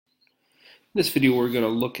In this video, we're going to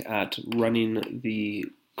look at running the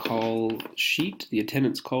call sheet, the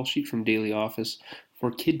attendance call sheet from Daily Office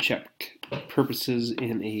for kid check purposes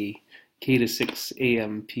in a K to 6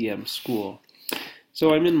 a.m. p.m. school.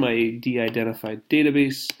 So I'm in my de-identified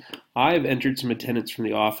database. I've entered some attendance from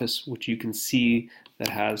the office, which you can see that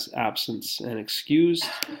has absence and excused.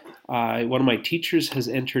 One of my teachers has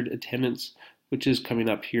entered attendance, which is coming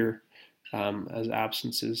up here as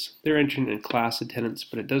absences. They're entering in class attendance,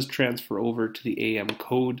 but it does transfer over to the AM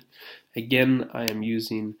code. Again, I am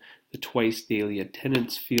using the twice daily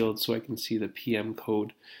attendance field so I can see the PM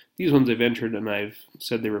code. These ones I've entered and I've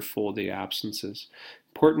said they were full day absences.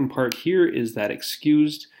 Important part here is that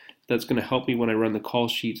excused. That's going to help me when I run the call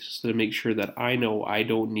sheet so to make sure that I know I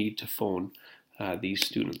don't need to phone these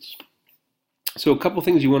students. So a couple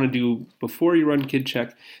things you want to do before you run Kid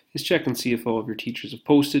Check is check and see if all of your teachers have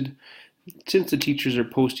posted. Since the teachers are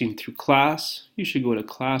posting through class, you should go to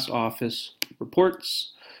Class Office,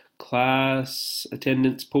 Reports, Class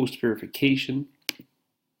Attendance Post Verification.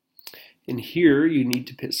 In here, you need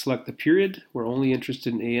to select the period. We're only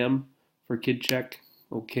interested in AM for Kid Check.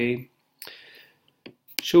 Okay.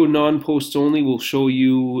 Show non-posts only will show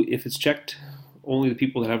you if it's checked, only the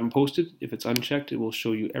people that haven't posted. If it's unchecked, it will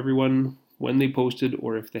show you everyone when they posted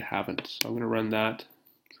or if they haven't. So I'm going to run that.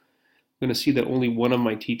 I'm going to see that only one of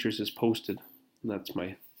my teachers is posted, and that's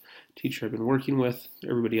my teacher I've been working with.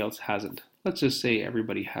 Everybody else hasn't. Let's just say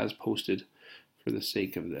everybody has posted for the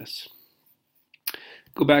sake of this.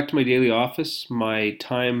 Go back to my daily office. My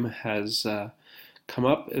time has come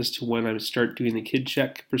up as to when I start doing the kid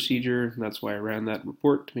check procedure, and that's why I ran that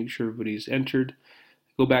report to make sure everybody's entered.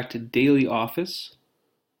 Go back to daily office,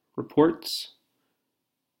 reports,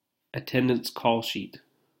 attendance call sheet.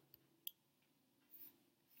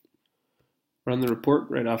 Run the report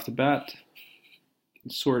right off the bat. You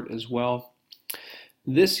can sort as well.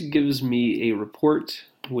 This gives me a report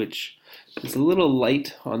which is a little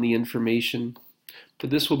light on the information,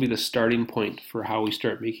 but this will be the starting point for how we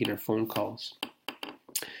start making our phone calls.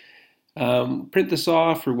 Print this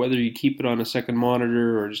off, or whether you keep it on a second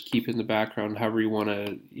monitor or just keep it in the background, however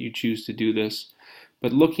you choose to do this.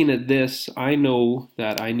 But looking at this, I know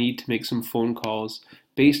that I need to make some phone calls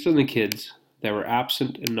based on the kids that were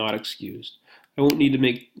absent and not excused. I won't need to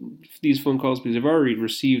make these phone calls because I've already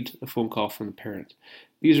received a phone call from the parent.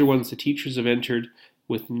 These are ones the teachers have entered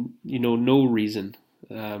with no reason.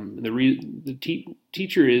 The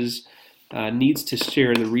teacher needs to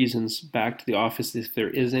share the reasons back to the office if there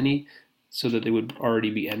is any, so that they would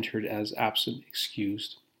already be entered as absent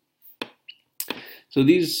excused. So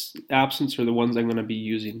these absents are the ones I'm going to be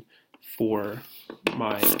using for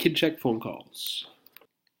my Kid Check phone calls.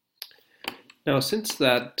 Now, since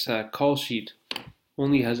that call sheet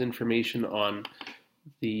only has information on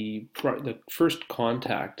the first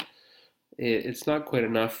contact, it's not quite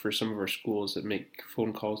enough for some of our schools that make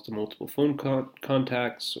phone calls to multiple phone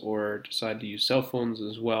contacts or decide to use cell phones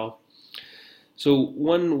as well. So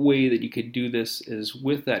one way that you could do this is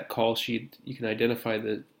with that call sheet, you can identify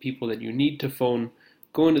the people that you need to phone,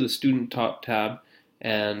 go into the student top tab,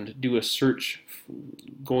 and do a search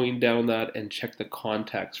going down that and check the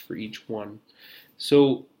contacts for each one.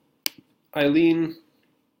 So Eileen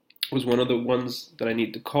was one of the ones that I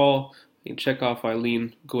need to call. I can check off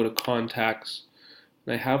Eileen, go to contacts,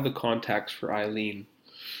 and I have the contacts for Eileen.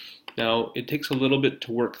 Now, it takes a little bit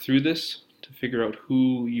to work through this to figure out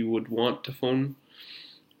who you would want to phone,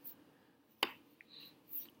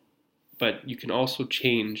 but you can also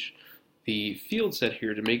change the field set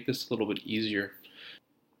here to make this a little bit easier.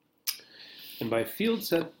 And by field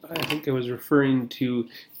set, I think I was referring to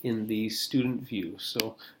in the student view.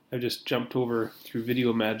 So I've just jumped over through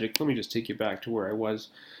Video Magic. Let me just take you back to where I was.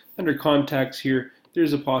 Under contacts here,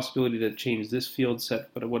 there's a possibility to change this field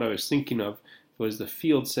set, but what I was thinking of was the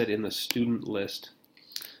field set in the student list.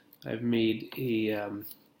 I've made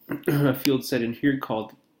a field set in here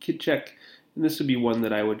called Kid Check, and this would be one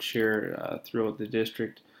that I would share throughout the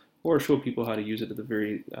district, or show people how to use it at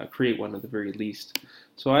the create one at the very least.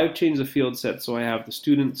 So I've changed the field set so I have the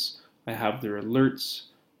students, I have their alerts,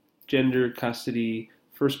 gender, custody,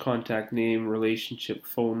 first contact name, relationship,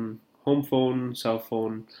 phone, home phone, cell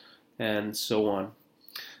phone, and so on.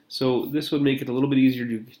 So this would make it a little bit easier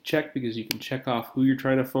to check because you can check off who you're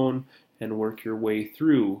trying to phone and work your way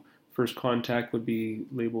through. First contact would be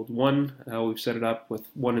labeled 1, how we've set it up with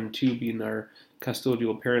 1 and 2 being our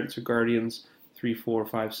custodial parents or guardians, 3, 4,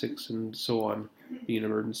 5, 6, and so on being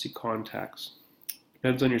emergency contacts.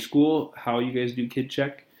 Depends on your school how you guys do Kid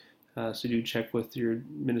Check, so do check with your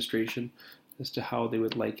administration as to how they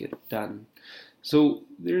would like it done. So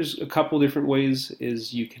there's a couple different ways.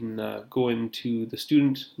 Is you can go into the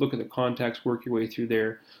student, look at the contacts, work your way through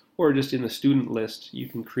there, or just in the student list, you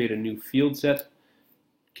can create a new field set.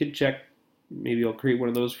 Kid check, maybe I'll create one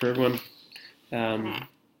of those for everyone,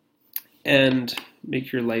 and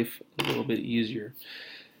make your life a little bit easier.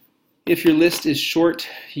 If your list is short,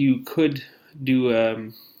 you could do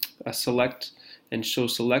a select and show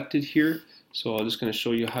selected here. So I'm just going to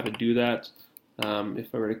show you how to do that.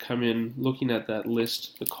 If I were to come in looking at that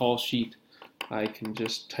list, the call sheet, I can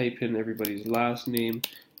just type in everybody's last name,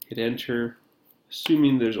 hit enter.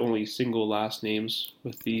 Assuming there's only single last names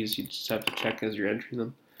with these, you just have to check as you're entering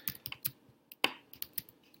them.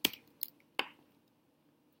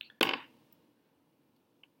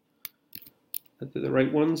 That they're the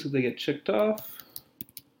right ones, if they get checked off.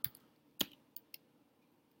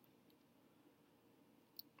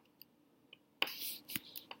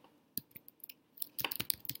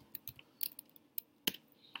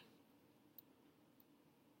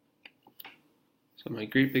 So my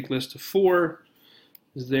great big list of 4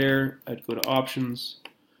 is there. I'd go to options,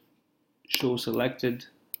 show selected.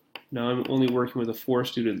 Now I'm only working with the 4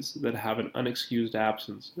 students that have an unexcused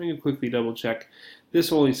absence. I'm going to quickly double check.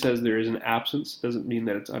 This only says there is an absence, doesn't mean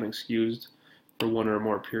that it's unexcused for 1 or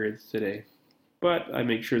more periods today. But I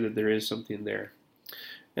make sure that there is something there.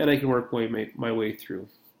 And I can work my way through.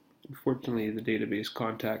 Unfortunately, the database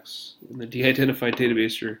contacts in the de-identified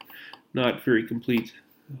database are not very complete.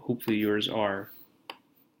 Hopefully yours are.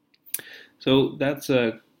 So that's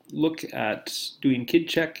a look at doing kid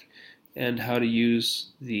check and how to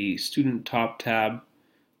use the student top tab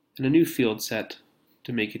and a new field set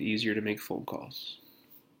to make it easier to make phone calls.